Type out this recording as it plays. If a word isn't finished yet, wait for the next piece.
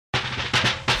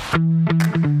Welcome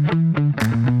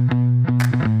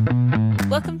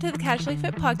to the Casually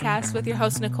Fit Podcast with your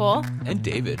host, Nicole. And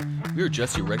David. We're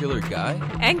just your regular guy.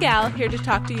 And gal here to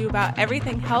talk to you about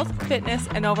everything health, fitness,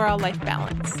 and overall life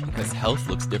balance. Because health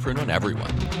looks different on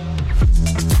everyone.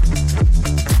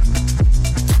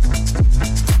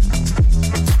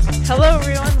 Hello,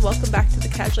 everyone. Welcome back to the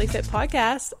Casually Fit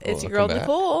Podcast. It's your girl, Welcome back.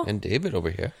 Nicole. And David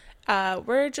over here.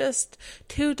 We're just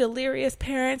two delirious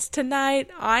parents tonight.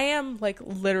 I am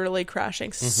literally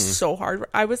crashing so hard.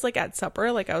 I was at supper,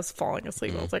 I was falling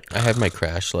asleep. I was I had my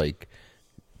crash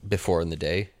before in the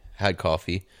day, had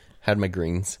coffee, had my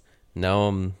greens. Now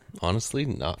I'm honestly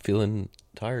not feeling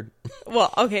tired.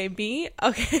 well, okay,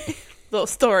 little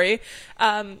story.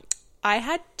 I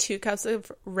had 2 cups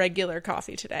of regular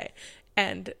coffee today,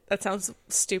 and that sounds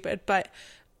stupid, but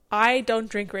I don't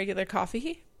drink regular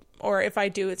coffee. Or if I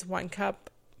do, it's 1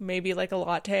 cup, maybe a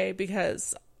latte,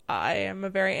 because I am a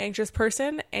very anxious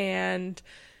person and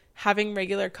having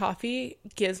regular coffee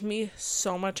gives me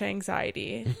so much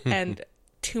anxiety and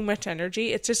too much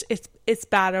energy. It's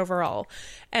bad overall.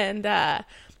 And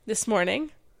this morning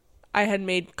I had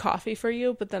made coffee for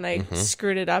you, but then I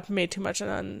screwed it up, made too much, and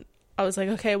then I was like,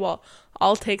 okay, well,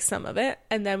 I'll take some of it.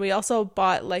 And then we also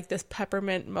bought this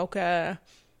peppermint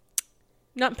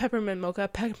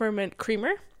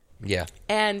creamer. Yeah.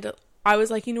 And I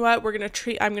was like, you know what? I'm going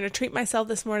to treat myself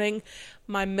this morning.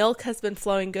 My milk has been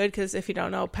flowing good because if you don't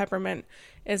know, peppermint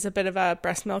is a bit of a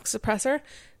breast milk suppressor.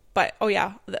 But, oh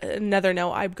yeah, another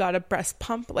note, I've got a breast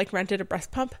pump, rented a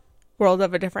breast pump. World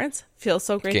of a difference. Feels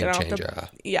so great. Game that I don't changer. have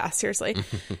to, yeah, seriously.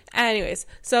 Anyways,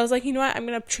 so I was like, you know what? I'm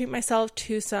going to treat myself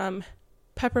to some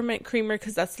peppermint creamer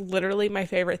because that's literally my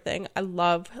favorite thing. I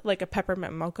love a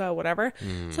peppermint mocha, whatever. So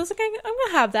I was like, I'm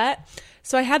gonna have that.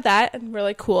 So I had that, and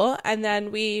really cool. And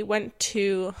then we went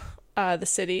to the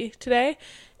city today,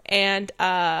 and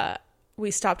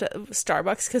we stopped at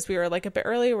Starbucks because we were a bit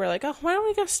early. We're like, oh, why don't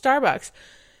we go to Starbucks?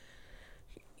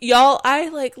 Y'all, I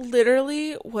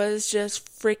literally was just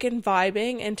freaking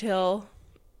vibing until,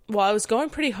 well, I was going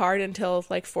pretty hard until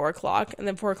 4 o'clock, and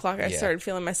then 4 o'clock I started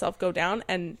feeling myself go down,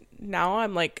 and now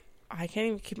I'm I can't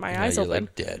even keep my eyes open.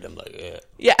 Dead. I'm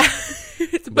yeah.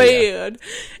 It's bad.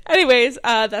 Yeah. Anyways,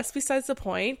 that's besides the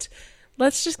point.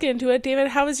 Let's just get into it. David,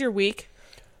 how was your week?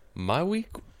 My week,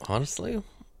 honestly,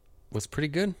 was pretty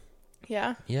good.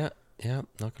 Yeah? Yeah.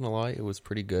 Not gonna lie, it was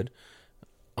pretty good.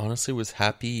 Honestly, was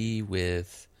happy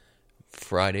with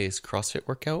Friday's CrossFit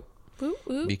workout. Woo,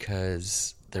 woo.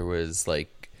 Because there was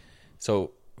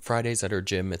so Fridays at our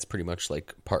gym, it's pretty much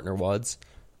partner WODs,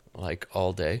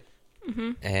 all day.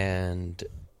 Mm-hmm. And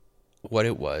what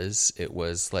it was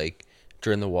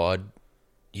during the WOD,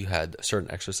 you had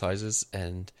certain exercises,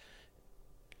 and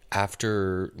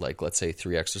after let's say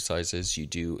 3 exercises, you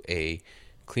do a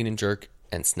clean and jerk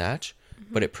and snatch,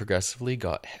 but it progressively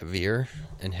got heavier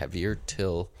and heavier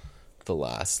till the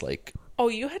last Oh,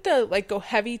 you had to go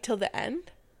heavy till the end?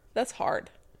 That's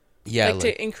hard. Yeah,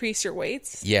 to increase your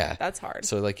weights. Yeah, that's hard.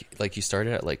 So you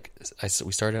started at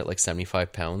we started at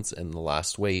 75 pounds, and the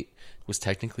last weight was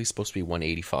technically supposed to be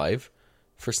 185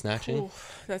 for snatching. Ooh,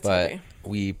 that's but heavy.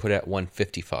 We put it at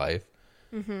 155,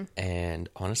 and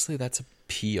honestly, that's a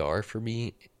PR for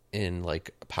me in a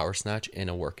power snatch in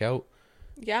a workout.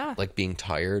 Yeah, being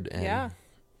tired, and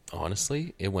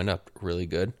honestly, it went up really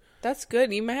good. That's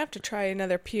good. You might have to try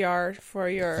another PR for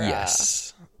your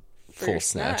full your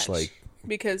snatch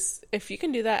because if you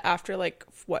can do that after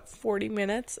 40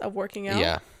 minutes of working out,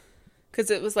 yeah,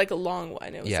 because it was a long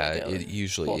one. It was it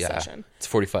usually session. It's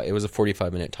 45. It was a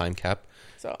 45-minute time cap.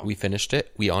 So we finished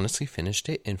it. We honestly finished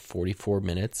it in 44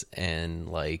 minutes and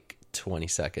 20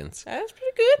 seconds. That's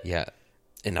pretty good. Yeah,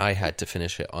 and I had to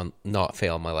finish it on not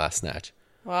fail my last snatch.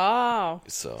 Wow.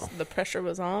 So the pressure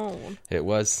was on. It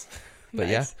was, but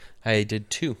nice. Yeah, I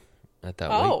did 2 at that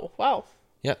weight. Oh wow.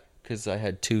 Yeah, because I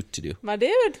had 2 to do. My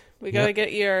dude, we gotta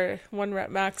get your 1 rep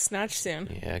max snatch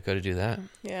soon. Yeah, I got to do that.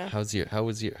 Yeah. How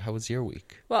was your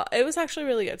week? Well, it was actually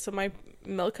really good. So my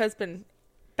milk has been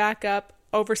back up,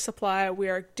 oversupply. We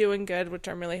are doing good, which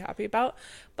I'm really happy about.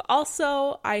 But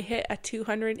also, I hit a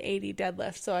 280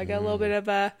 deadlift, so I got a little bit of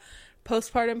a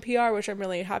postpartum PR, which I'm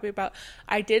really happy about.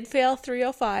 I did fail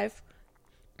 305,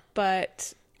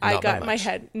 but I got in my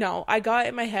head. No, I got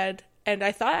in my head. And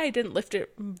I thought I didn't lift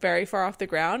it very far off the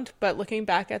ground, but looking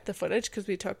back at the footage, because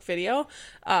we took video,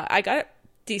 I got it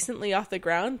decently off the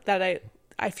ground. That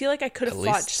I feel like I could have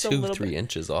fought just a little bit. 2-3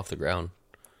 inches off the ground.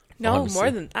 No, honestly.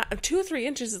 more than 2 or 3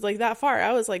 inches is that far.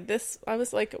 I was this. I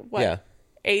was what? Yeah.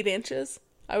 8 inches,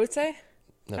 I would say.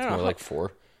 That's more like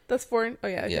 4. That's 4. Oh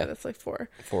yeah, that's 4.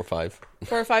 4 or 5.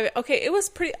 4 or 5. Okay, it was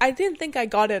pretty. I didn't think I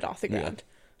got it off the ground.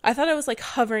 I thought it was like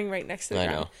hovering right next to the I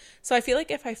ground. know. So I feel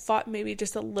like if I fought maybe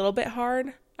just a little bit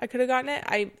hard, I could have gotten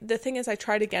it. The thing is I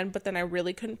tried again, but then I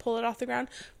really couldn't pull it off the ground.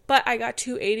 But I got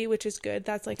 280, which is good.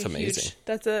 That's like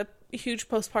that's a huge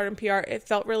postpartum PR. It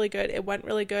felt really good. It went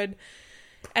really good.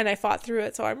 And I fought through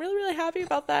it. So I'm really, really happy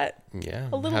about that. Yeah.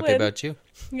 A little happy win. about you.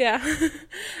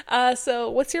 Yeah.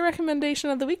 So what's your recommendation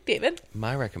of the week, David?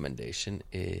 My recommendation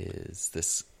is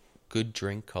this good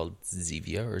drink called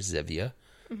Zevia or Zevia.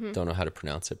 Don't know how to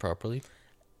pronounce it properly.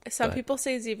 Some people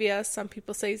say Zevia. Some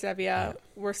people say Zevia. Yeah.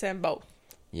 We're saying both.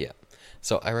 Yeah.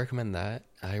 So I recommend that.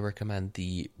 I recommend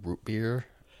the root beer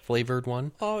flavored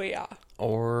one. Oh, yeah.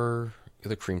 Or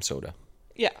the cream soda.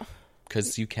 Yeah.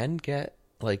 Because you can get,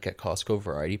 like at Costco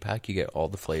variety pack, you get all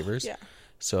the flavors. Yeah.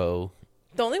 So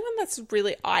the only one that's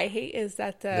really I hate is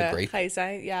that the grape.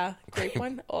 Grape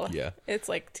one. Oh, yeah. It's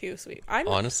like too sweet.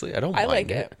 Honestly, I don't I mind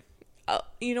like it.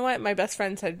 You know what? My best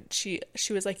friend said she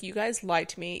was like, you guys lied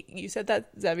to me. You said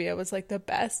that Zevia was like the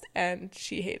best, and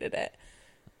she hated it.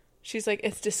 She's like,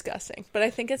 it's disgusting. But I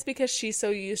think it's because she's so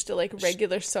used to like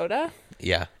regular soda.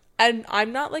 Yeah. And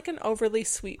I'm not like an overly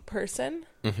sweet person.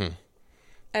 Mm-hmm.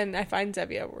 And I find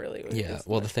Zevia really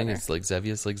Well, the thing is, like,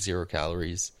 Zevia's like 0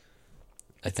 calories.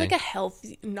 It's like a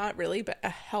healthy, not really, but a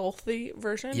healthy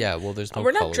version. Yeah, well, there's no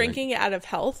We're not drinking it out of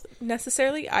health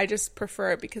necessarily. I just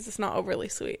prefer it because it's not overly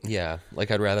sweet. Yeah, like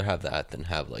I'd rather have that than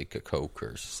have like a Coke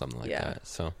or something like that.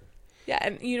 So yeah,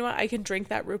 and you know what? I can drink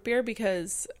that root beer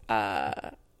because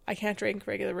I can't drink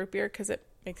regular root beer because it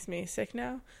makes me sick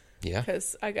now. Yeah,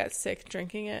 because I got sick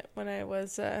drinking it when I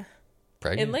was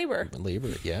pregnant in labor.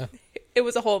 Yeah. It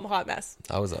was a whole hot mess.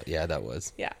 That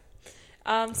was. Yeah.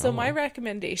 So my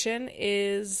recommendation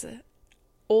is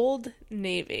Old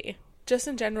Navy. Just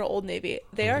in general, Old Navy.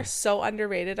 They are so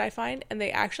underrated, I find, and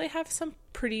they actually have some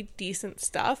pretty decent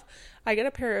stuff. I got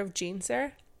a pair of jeans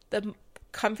there. The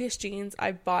comfiest jeans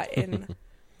I've bought in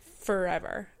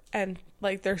forever. And,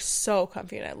 like, they're so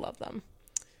comfy, and I love them.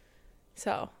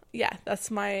 So, yeah, that's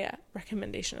my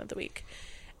recommendation of the week.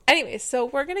 Anyway, so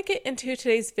we're going to get into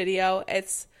today's video.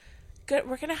 It's good.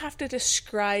 We're going to have to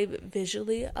describe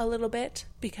visually a little bit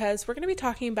because we're going to be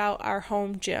talking about our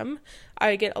home gym.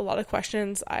 I get a lot of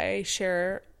questions. I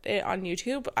share it on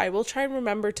YouTube. I will try and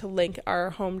remember to link our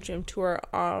home gym tour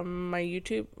on my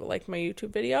YouTube, like my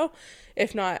YouTube video.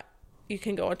 If not, you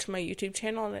can go onto my YouTube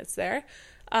channel and it's there.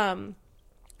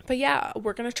 But yeah,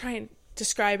 we're going to try and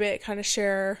describe it, kind of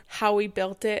share how we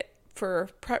built it for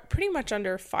pretty much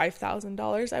under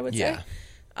 $5,000, I would say.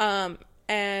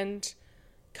 And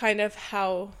kind of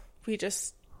how we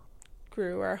just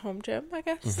grew our home gym, I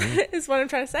guess, is what I'm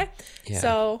trying to say. Yeah.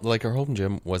 So, like, our home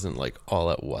gym wasn't like all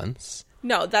at once.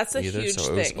 No, that's a either, huge so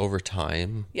thing. It was over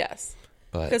time. Yes.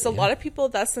 But because a lot of people,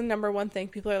 that's the number one thing.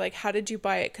 People are like, how did you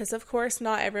buy it? Because, of course,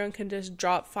 not everyone can just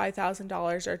drop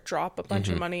 $5,000 or drop a bunch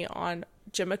of money on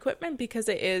gym equipment because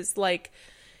it is like,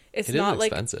 it is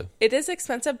expensive. It is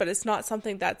expensive, but it's not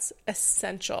something that's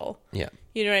essential. Yeah.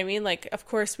 You know what I mean? Like, of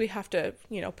course, we have to,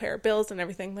 pay our bills and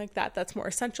everything like that. That's more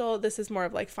essential. This is more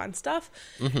of like fun stuff.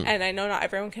 And I know not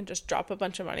everyone can just drop a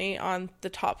bunch of money on the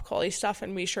top quality stuff.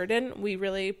 And we sure didn't. We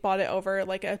really bought it over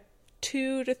like a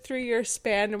 2 to 3 year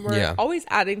span. And we're always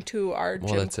adding to our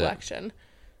gym collection.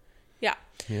 Yeah.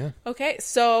 Yeah. Okay.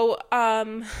 So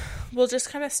we'll just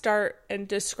kind of start and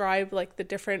describe like the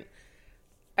different,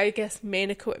 I guess, main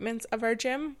equipments of our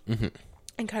gym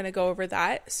and kind of go over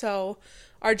that. So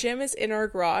our gym is in our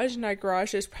garage, and our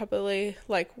garage is probably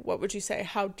like, what would you say?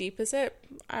 How deep is it?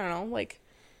 I don't know, like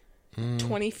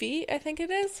 20 feet, I think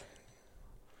it is.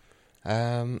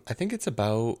 I think it's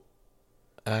about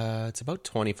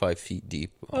 25 feet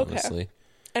deep, honestly. Okay.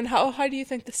 And how high do you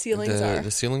think the ceilings are? The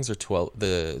ceilings are 12.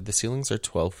 The ceilings are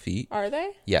 12 feet. Are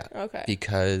they? Yeah. Okay.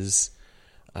 Because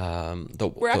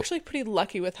we're actually pretty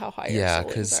lucky with how high our ceilings are.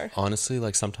 Because honestly,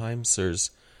 like, sometimes there's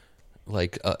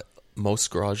like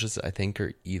most garages I think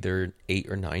are either 8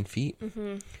 or 9 feet.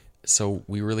 So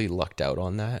we really lucked out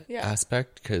on that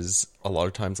aspect, because a lot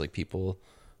of times, like, people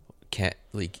can't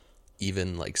like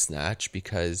even like snatch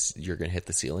because you're gonna hit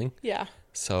the ceiling. Yeah.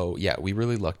 So yeah, we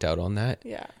really lucked out on that.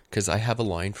 Yeah. Because I have a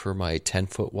line for my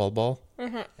 10-foot wall ball,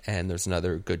 and there's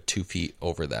another good 2 feet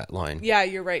over that line. Yeah,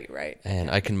 you're right. Right. And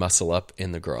I can muscle up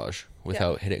in the garage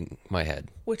without hitting my head,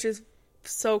 which is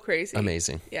so crazy.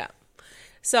 Amazing. Yeah.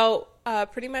 So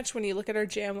pretty much when you look at our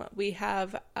gym, we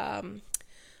have I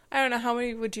don't know, how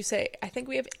many would you say? I think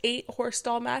we have 8 horse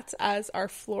stall mats as our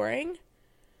flooring.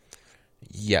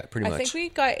 Yeah, pretty much. I think we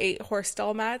got 8 horse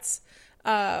stall mats.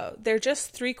 They're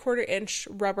just 3/4 inch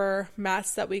rubber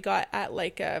mats that we got at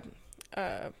like a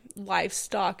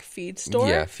livestock feed store.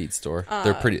 Yeah, feed store.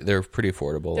 They're pretty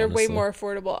affordable. They're honestly. way more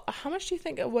affordable. How much do you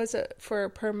think it was for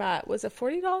per mat? Was it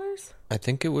 $40? I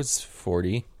think it was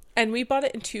 40. And we bought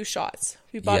it in 2 shots.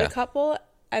 We bought Yeah. a couple,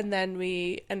 and then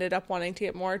we ended up wanting to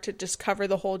get more to just cover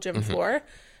the whole gym floor,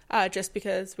 just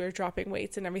because we were dropping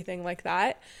weights and everything like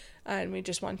that, and we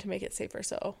just wanted to make it safer.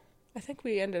 So I think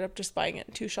we ended up just buying it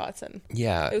in 2 shots, and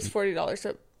Yeah. it was $40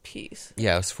 a piece.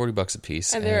 Yeah, it was $40 a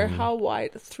piece. And they're how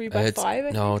wide? 3 by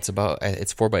 5? No, it's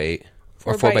 4 by 8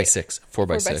 or 4 4 by by 8. 6. 4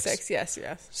 by 6. 6.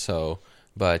 Yes. So,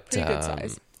 but Pretty good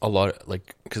size. a lot of,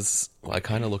 like, because I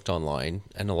kind of looked online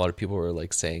and a lot of people were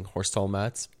like saying horse stall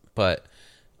mats, but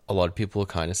a lot of people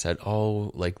kind of said, oh,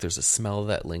 like there's a smell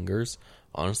that lingers.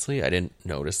 Honestly, I didn't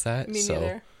notice that. Me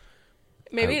neither.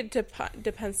 Maybe it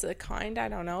depends the kind. I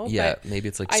don't know. Yeah, but maybe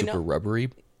it's like I super know-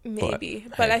 rubbery. Maybe.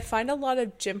 But But hey. I find a lot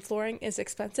of gym flooring is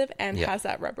expensive and Yeah. has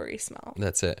that rubbery smell.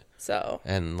 That's it. So,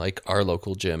 And like our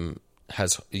local gym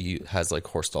has like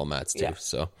horse stall mats too. Yeah.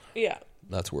 So yeah.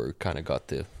 that's where we kind of got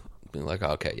the being like,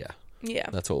 okay, yeah, Yeah.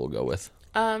 that's what we'll go with.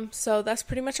 So that's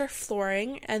pretty much our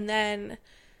flooring. And then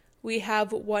we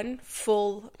have one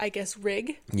full, I guess,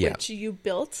 rig, Yeah. which you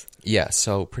built. Yeah,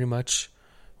 so pretty much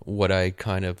what I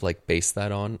kind of like based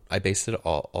that on, I based it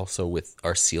all also with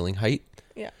our ceiling height.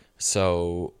 Yeah.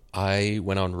 So I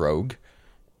went on Rogue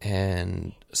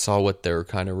and saw what their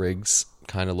kind of rigs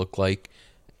kind of look like,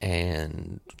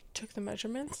 and Took the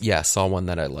measurements. yeah, saw one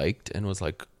that I liked and was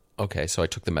like, okay, so I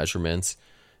took the measurements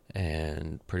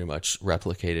and pretty much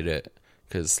replicated it,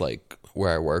 because like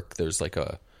where I work,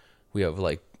 we have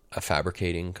like a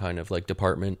fabricating kind of like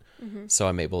department, so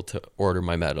I'm able to order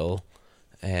my metal,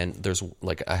 and there's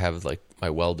like I have like my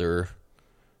welder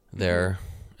there,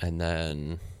 and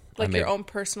then Like your own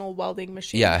personal welding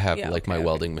machine. yeah, I have like my okay.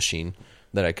 welding machine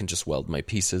that I can just weld my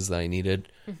pieces that I needed,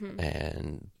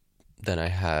 and then I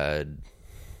had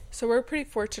So we're pretty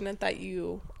fortunate that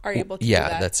you are able to do yeah,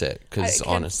 that. that's it. Because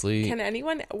honestly, Can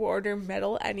anyone order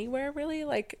metal anywhere, really?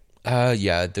 Like,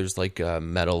 yeah, there's like a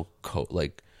metal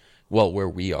where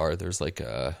we are, there's like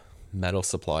a metal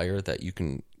supplier that you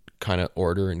can kind of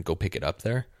order and go pick it up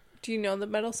there. do you know the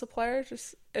metal supplier?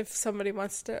 Just if somebody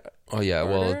wants to. Oh yeah,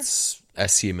 well Order? it's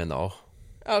SC Minol,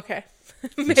 Okay.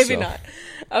 Maybe So- not.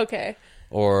 Okay.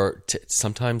 or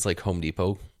sometimes like Home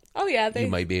Depot. Oh, yeah. They You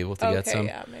might be able to okay, get some,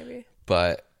 yeah, maybe.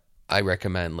 but I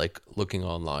recommend like looking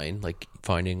online, like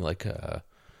finding like a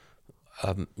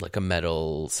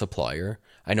metal supplier.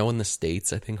 I know in the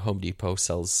States, I think Home Depot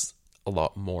sells a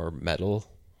lot more metal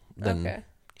than Okay.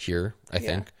 here, I Yeah.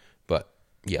 think. But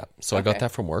yeah, so I got Okay.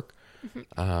 that from work.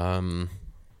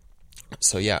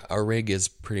 So yeah, our rig is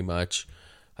pretty much,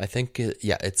 I think it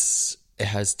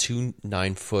has 2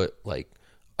 9-foot like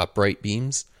upright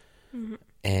beams,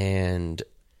 and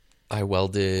I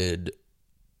welded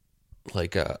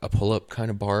like a pull-up kind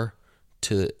of bar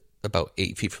to about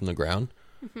 8 feet from the ground,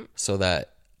 so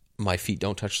that my feet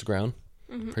don't touch the ground.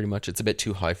 Pretty much, it's a bit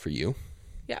too high for you.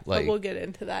 Yeah, Like- but we'll get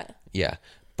into that. Yeah,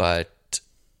 but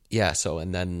yeah. So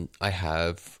and then I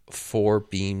have 4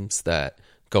 beams that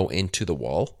go into the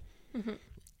wall.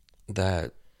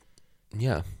 That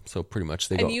yeah. So pretty much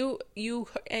they go. And you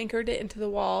anchored it into the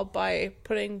wall by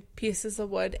putting pieces of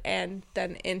wood and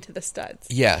then into the studs.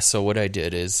 Yeah, so what I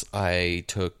did is I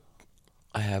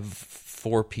have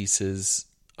 4 pieces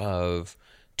of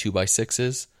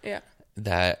 2x6s Yeah.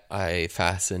 that I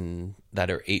fasten that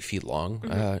are 8 feet long,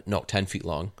 10 feet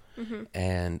long.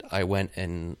 And I went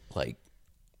and like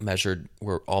measured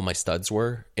where all my studs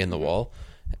were in the wall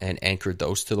and anchored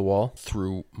those to the wall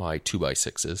through my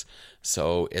 2x6s.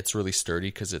 So it's really sturdy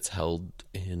because it's held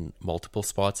in multiple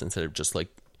spots instead of just like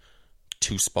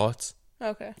 2 spots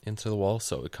Okay. into the wall,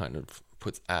 so it kind of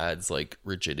adds like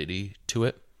rigidity to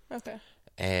it. Okay.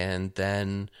 And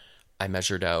then I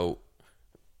measured out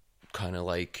kind of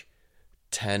like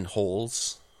 10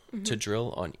 holes to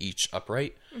drill on each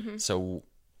upright, so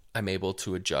I'm able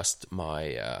to adjust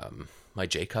my my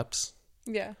J cups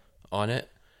Yeah. on it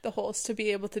The holes to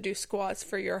be able to do squats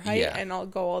for your height, Yeah. and I'll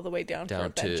go all the way down for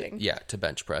down to benching. to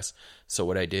bench press. So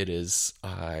what I did is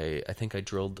I think I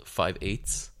drilled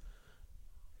 5/8.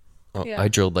 Yeah. I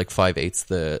drilled like 5/8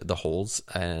 the holes,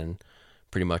 and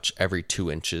pretty much every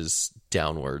 2 inches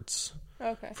downwards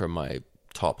Okay. from my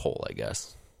top hole, I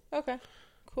guess. Okay.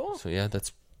 Cool. So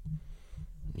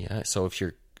yeah, so if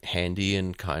you're handy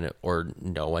and kind of or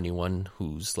know anyone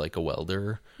who's like a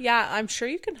welder, Yeah, I'm sure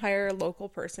you can hire a local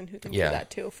person who can Yeah, do that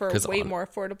too for 'cause way more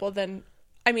affordable than.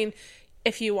 I mean,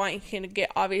 if you want, you can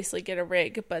obviously get a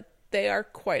rig, but they are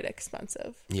quite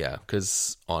expensive. yeah,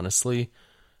 because honestly,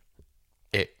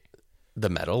 the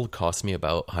metal cost me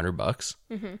about $100,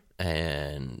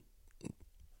 and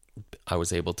I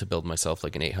was able to build myself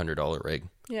like an $800 rig.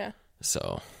 Yeah.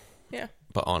 So, Yeah.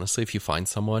 but honestly, if you find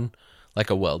someone like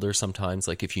a welder, sometimes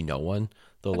like if you know one,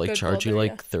 they'll A like good charge you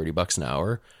welder, like $30 an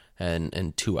hour, and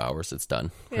in 2 hours it's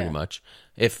done pretty Yeah. much.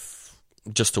 If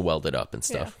just to weld it up and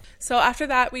Yeah. stuff. So after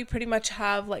that, we pretty much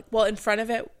have like, well, in front of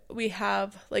it, we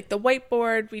have like the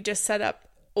whiteboard. We just set up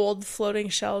old floating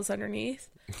shells underneath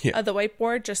Yeah. the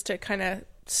whiteboard just to kind of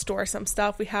store some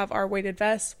stuff. We have our weighted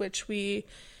vests, which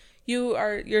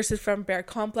yours is from Bear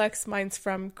Complex. Mine's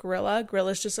from Gorilla.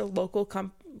 Gorilla is just a local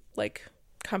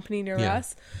company near Yeah.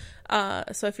 us.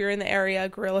 So if you're in the area,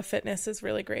 Gorilla Fitness is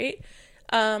really great.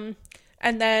 And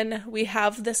then we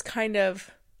have this kind of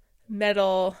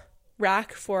metal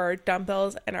rack for our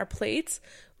dumbbells and our plates.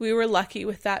 We were lucky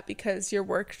with that because your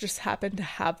work just happened to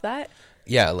have that.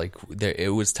 Yeah, like it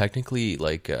was technically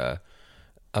like a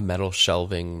metal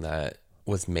shelving that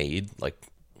was made like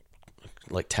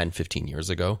 10-15 years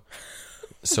ago.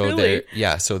 So Really?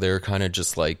 they're kind of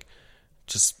just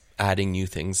adding new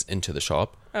things into the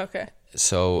shop. Okay.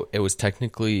 So it was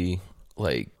technically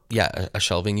like a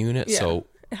shelving unit. Yeah. So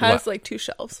it has like 2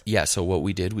 shelves. yeah, so what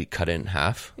we did, we cut it in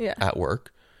half Yeah. at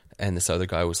work, and this other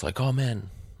guy was like, "Oh man,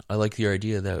 I like your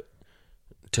idea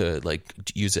to like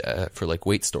use it for like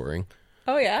weight storing."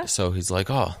 Oh yeah. So he's like,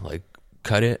 "Oh, like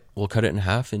we'll cut it in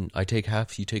half, and I take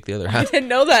half, you take the other I half." didn't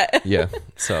know that. Yeah.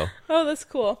 So Oh, that's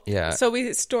cool. Yeah. So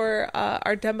we store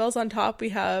our dumbbells on top. We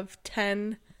have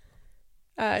 10,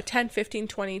 15,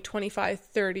 20, 25,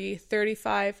 30,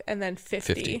 35, and then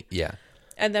 50. Yeah.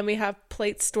 And then we have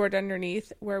plates stored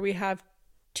underneath where we have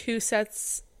 2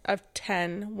 sets of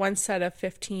 10, 1 set of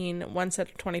 15, 1 set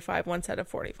of 25, 1 set of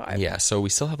 45. Yeah. So we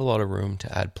still have a lot of room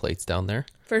to add plates down there.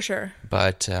 For sure.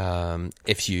 But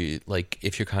if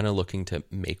you're kind of looking to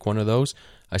make one of those,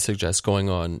 I suggest going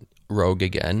on Rogue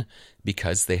again,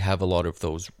 because they have a lot of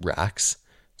those racks.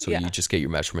 So Yeah. you just get your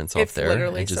measurements off It's there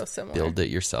literally and just so similar. build it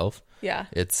yourself. Yeah.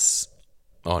 It's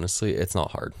honestly, it's not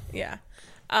hard. Yeah.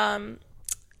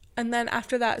 And then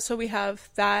after that, so we have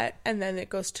that, and then it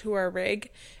goes to our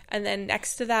rig. And then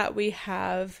next to that, we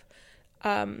have,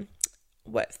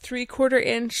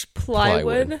 3/4-inch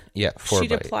plywood. Yeah.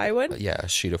 Sheet of plywood. Yeah. A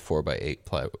sheet of 4x8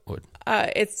 plywood.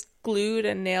 It's glued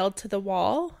and nailed to the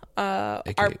wall.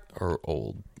 Or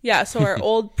old. Yeah, so our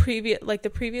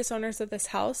the previous owners of this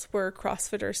house were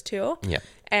CrossFitters too. Yeah.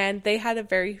 And they had a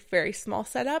very, very small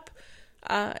setup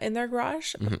in their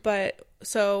garage. Mm-hmm. But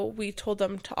so we told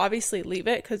them to obviously leave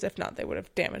it, because if not, they would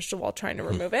have damaged the wall trying to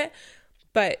remove it.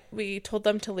 But we told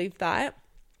them to leave that.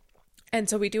 And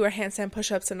so we do our handstand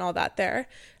push-ups and all that there.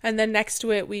 And then next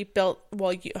to it, we built,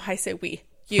 I say we.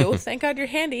 You, thank God you're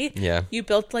handy. Yeah. You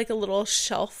built like a little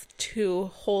shelf to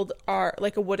hold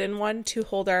like a wooden one to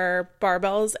hold our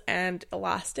barbells and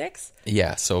elastics.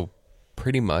 Yeah. So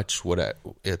pretty much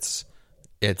it's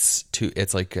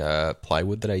like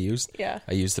plywood that I used. Yeah.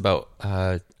 I used about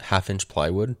 1/2-inch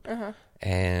plywood.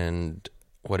 And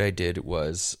what I did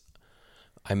was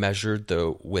I measured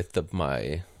the width of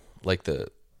my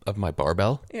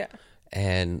barbell. Yeah.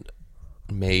 And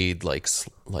made like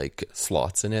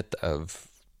slots in it of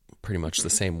pretty much the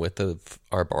same width of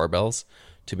our barbells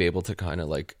to be able to kind of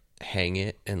like hang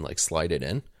it and like slide it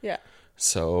in. Yeah.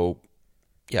 So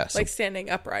yeah, Like standing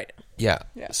upright. yeah.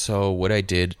 Yeah. So what I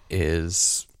did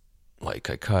is like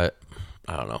I cut,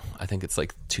 I don't know, I think it's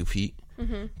like 2 feet,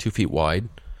 2 feet wide,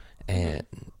 and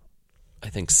I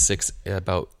think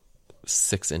about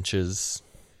 6 inches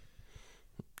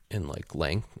in like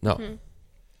length. No,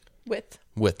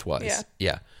 width wise. Yeah.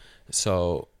 Yeah.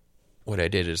 So what I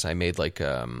did is I made like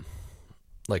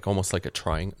almost like a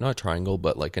triangle, not a triangle,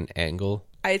 but like an angle.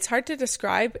 It's hard to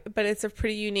describe, but it's a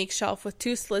pretty unique shelf with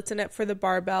 2 slits in it for the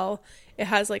barbell. It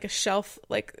has like a shelf,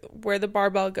 like where the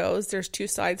barbell goes, there's 2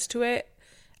 sides to it,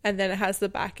 and then it has the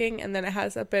backing, and then it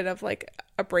has a bit of like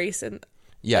a brace in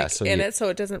it so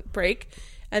it doesn't break.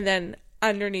 And then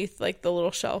underneath like the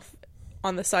little shelf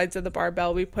on the sides of the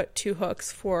barbell, we put 2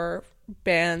 hooks for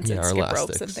bands and skip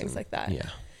ropes and things like that. Yeah.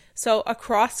 So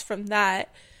across from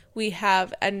that, we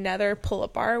have another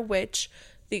pull-up bar, which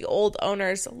the old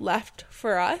owners left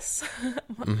for us.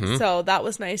 So that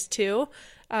was nice too.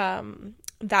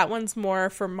 That one's more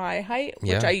for my height,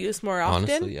 which Yeah. I use more often.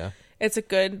 Honestly, yeah. It's a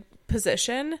good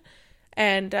position.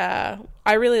 And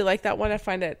I really like that one. I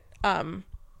find it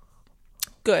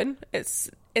good.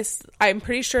 I'm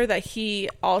pretty sure that he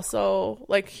also,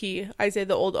 I say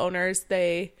the old owners,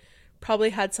 they probably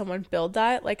had someone build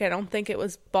that. Like, I don't think it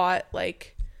was bought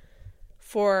like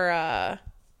for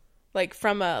like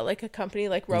from a company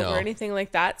like Rogue No. or anything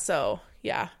like that. So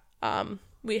yeah,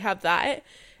 we have that,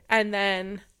 and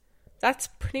then that's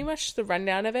pretty much the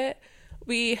rundown of it.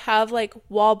 We have like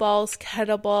wall balls,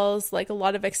 kettlebells, like a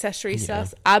lot of accessory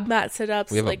stuff, ab mat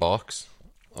sit-ups. We have like, a box.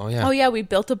 Oh yeah. Oh yeah, we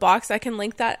built a box. I can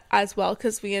link that as well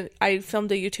because I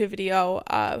filmed a YouTube video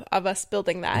of us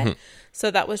building that.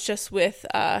 So that was just with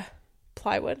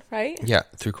plywood, right? Yeah,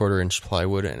 3/4 inch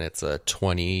plywood, and it's a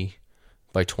 20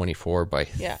 by 24 by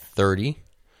 30.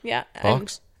 Yeah, box.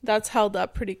 and that's held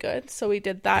up pretty good. So we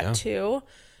did that too.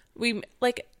 We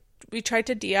tried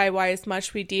to DIY as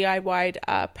much. We DIY'd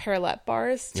parallel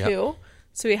bars too.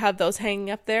 So we have those hanging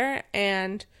up there,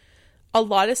 and a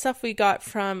lot of stuff we got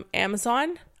from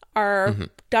Amazon. Our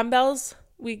dumbbells,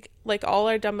 we like all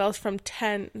our dumbbells from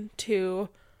 10 to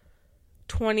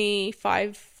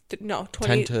 25. No,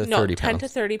 20, 10 to 30 10 pounds. to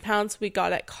 30 pounds we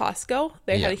got at Costco.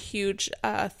 They had a huge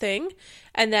thing.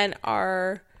 And then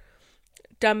our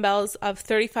dumbbells of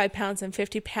 35 pounds and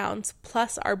 50 pounds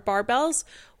plus our barbells,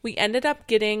 we ended up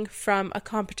getting from a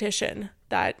competition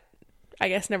that I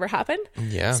guess never happened.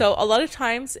 Yeah. So a lot of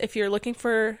times if you're looking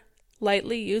for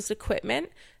lightly used equipment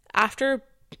after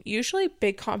usually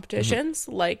big competitions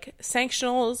like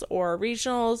sanctionals or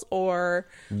regionals or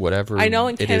whatever. I know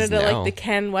in it is Canada, now. like the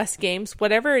Can West Games,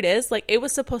 whatever it is, like it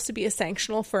was supposed to be a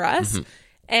sanctional for us.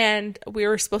 And we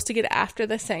were supposed to get after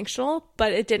the sanctional,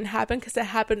 but it didn't happen because it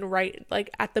happened right like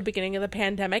at the beginning of the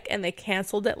pandemic and they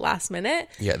canceled it last minute.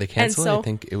 Yeah, they canceled it. I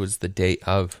think it was the day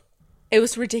of. It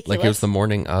was ridiculous. Like it was the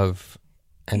morning of,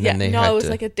 and then they had it was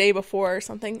like a day before or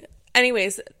something.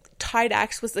 Anyways,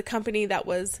 Tideax was the company that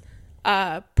was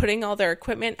putting all their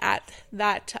equipment at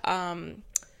that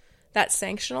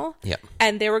sanctional. Yeah.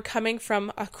 And they were coming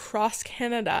from across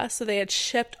Canada, so they had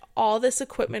shipped all this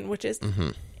equipment, which is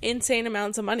insane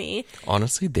amounts of money.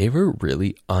 Honestly, they were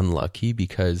really unlucky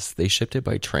because they shipped it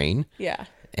by train. Yeah.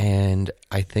 And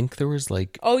I think there was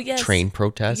like train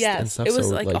protests and stuff. It was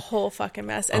like a whole fucking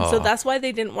mess. And so that's why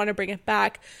they didn't want to bring it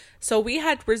back. So we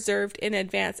had reserved in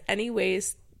advance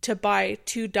anyways to buy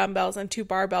 2 dumbbells and 2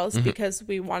 barbells because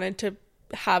we wanted to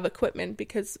have equipment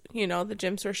because, you know, the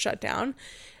gyms were shut down.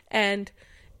 And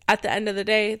at the end of the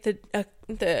day,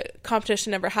 the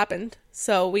competition never happened.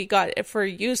 So we got it for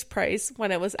used price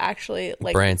when it was actually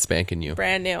like brand spanking new.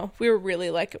 Brand new. We were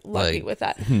really lucky with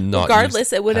that. Not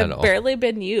Regardless, it would have all. barely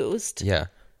been used. Yeah.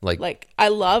 Like I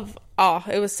love,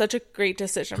 it was such a great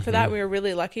decision for that. We were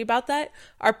really lucky about that.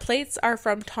 Our plates are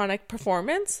from Tonic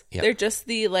Performance. Yep. They're just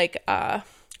the like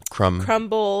crumb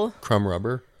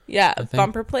rubber. Yeah,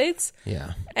 bumper plates.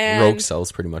 Yeah. And Rogue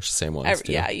sells pretty much the same ones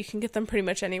too. Yeah, you can get them pretty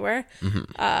much anywhere.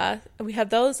 We have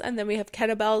those, and then we have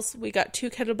kettlebells. We got 2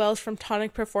 kettlebells from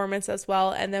Tonic Performance as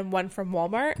well, and then 1 from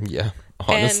Walmart. Yeah,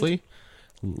 honestly,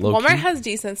 Walmart has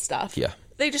decent stuff. Yeah.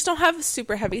 They just don't have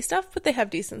super heavy stuff, but they have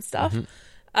decent stuff.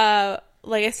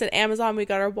 Like I said, Amazon, we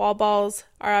got our wall balls,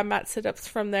 our mat sit-ups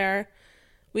from there.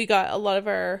 We got a lot of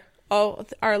our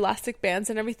elastic bands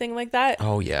and everything like that.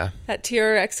 Oh, yeah. That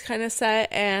TRX kind of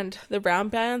set, and the brown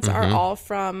bands are all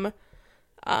from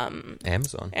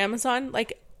Amazon.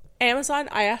 Like Amazon,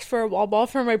 I asked for a wall ball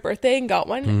for my birthday and got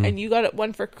one, and you got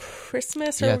one for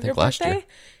Christmas or your birthday.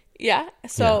 Yeah.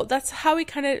 So that's how we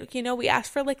kind of, we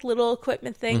asked for like little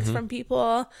equipment things from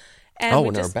people.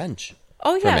 And our bench.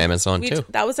 Oh, yeah. From Amazon too.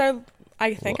 That was our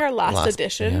last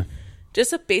edition. Yeah.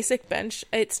 Just a basic bench.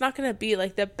 It's not going to be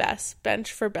like the best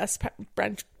bench for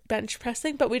bench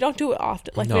pressing, but we don't do it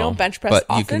often. Like we don't bench press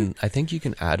often. I think you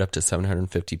can add up to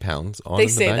 750 pounds on they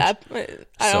the say bench. that.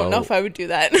 I don't know if I would do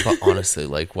that. But honestly,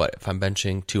 like what if I'm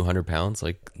benching 200 pounds?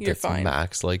 Like You're that's fine.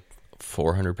 Max like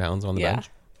 400 pounds on the bench.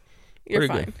 You're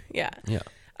Pretty fine. good.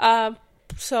 Yeah.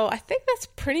 So I think that's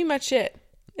pretty much it.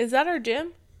 Is that our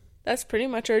gym? That's pretty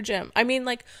much our gym. I mean,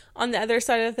 like on the other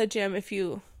side of the gym, if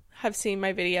you have seen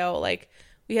my video, like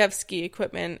we have ski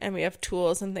equipment and we have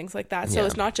tools and things like that. So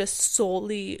it's not just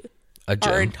solely A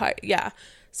gym. our entire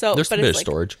So There's a bit of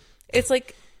storage. It's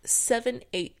like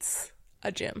 7/8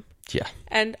 a gym. Yeah.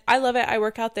 And I love it. I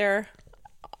work out there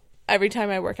every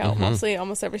time I work out, mostly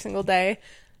almost every single day.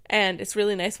 And it's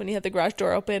really nice when you have the garage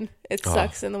door open. It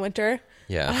sucks in the winter.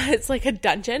 Yeah. It's like a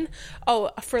dungeon.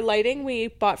 Oh, for lighting, we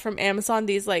bought from Amazon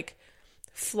these like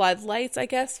floodlights, I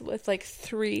guess, with like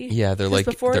 3. Yeah, they're like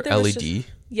they're LED.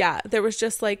 There was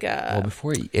just like a Well,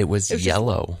 before it was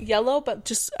yellow. Yellow, but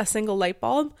just a single light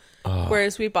bulb.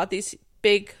 Whereas we bought these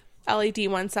big LED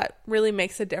ones that really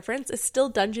makes a difference. It's still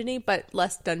dungeony, but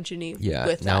less dungeony. Yeah.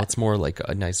 with Now that. it's more like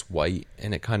a nice white,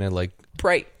 and it kind of like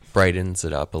bright. brightens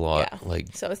it up a lot. Yeah. Like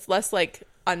So it's less like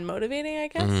unmotivating, I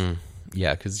guess.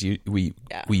 yeah, because we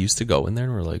used to go in there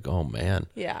and we're like, oh man,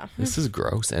 Yeah. this is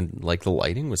gross, and like the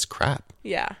lighting was crap.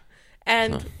 Yeah.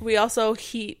 And we also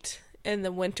heat in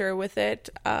the winter with it,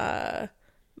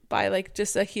 buy like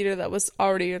just a heater that was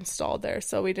already installed there,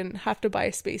 so we didn't have to buy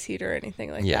a space heater or anything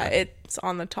like that. It's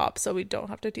on the top, so we don't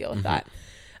have to deal with that.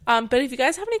 But if you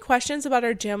guys have any questions about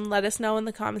our gym, let us know in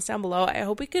the comments down below. I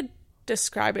hope we could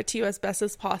describe it to you as best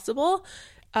as possible.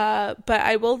 But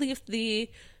I will leave the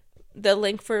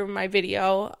link for my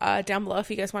video down below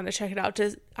if you guys want to check it out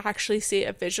to actually see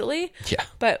it visually. Yeah.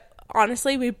 But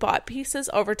honestly, we bought pieces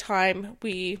over time.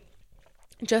 We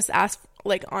just asked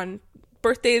like on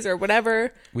birthdays or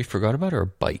whatever. We forgot about our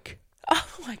bike. Oh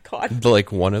my god.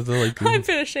 Like one of the like I'm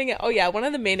finishing it. Oh yeah, one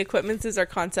of the main equipments is our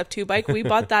Concept 2 bike. We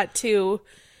bought that too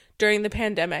during the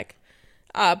pandemic.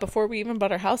 Before we even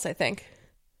bought our house, I think.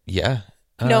 Yeah.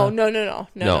 No.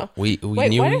 We Wait,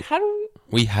 knew how do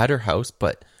we had our house,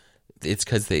 but it's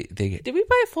because they did we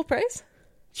buy it full price?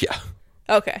 yeah.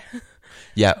 Okay.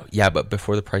 Yeah, but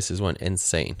before the prices went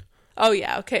insane. Oh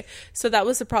yeah, okay. So that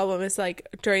was the problem, is like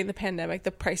during the pandemic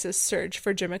the prices surged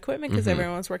for gym equipment because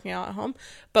everyone was working out at home.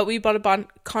 But we bought a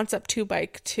Concept 2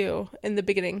 bike too in the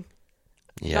beginning.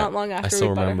 Yeah. Not long after I still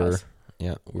we bought remember. our house.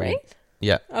 Yeah. Right?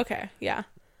 Yeah. Okay, yeah.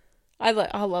 I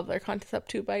love their Concept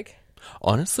 2 bike.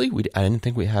 Honestly, I didn't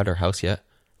think we had our house yet.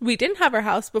 We didn't have our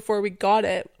house before we got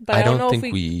it, but I don't know if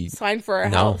we signed for our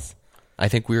house. I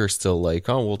think we were still like,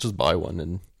 oh, we'll just buy one.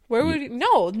 And where would we?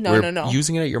 No.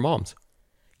 Using it at your mom's.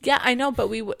 Yeah, I know, but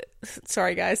we would.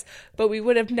 Sorry, guys, but we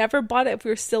would have never bought it if we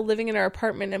were still living in our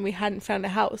apartment and we hadn't found a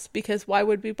house. Because why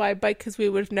would we buy a bike? Because we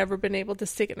would have never been able to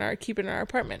keep it in our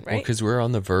apartment, right? Because we're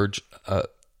on the verge.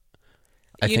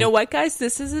 You know what, guys?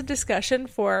 This is a discussion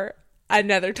for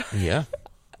another time. Yeah.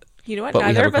 You know what? But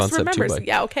neither of us remembers.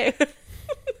 Yeah. Okay.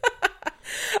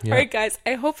 Yeah. All right, guys.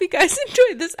 I hope you guys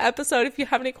enjoyed this episode. If you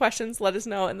have any questions, let us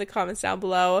know in the comments down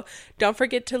below. Don't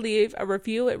forget to leave a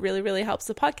review. It really, really helps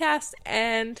the podcast.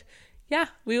 And yeah,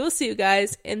 we will see you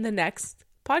guys in the next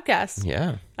podcast.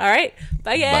 Yeah. All right.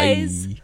 Bye, guys. Bye.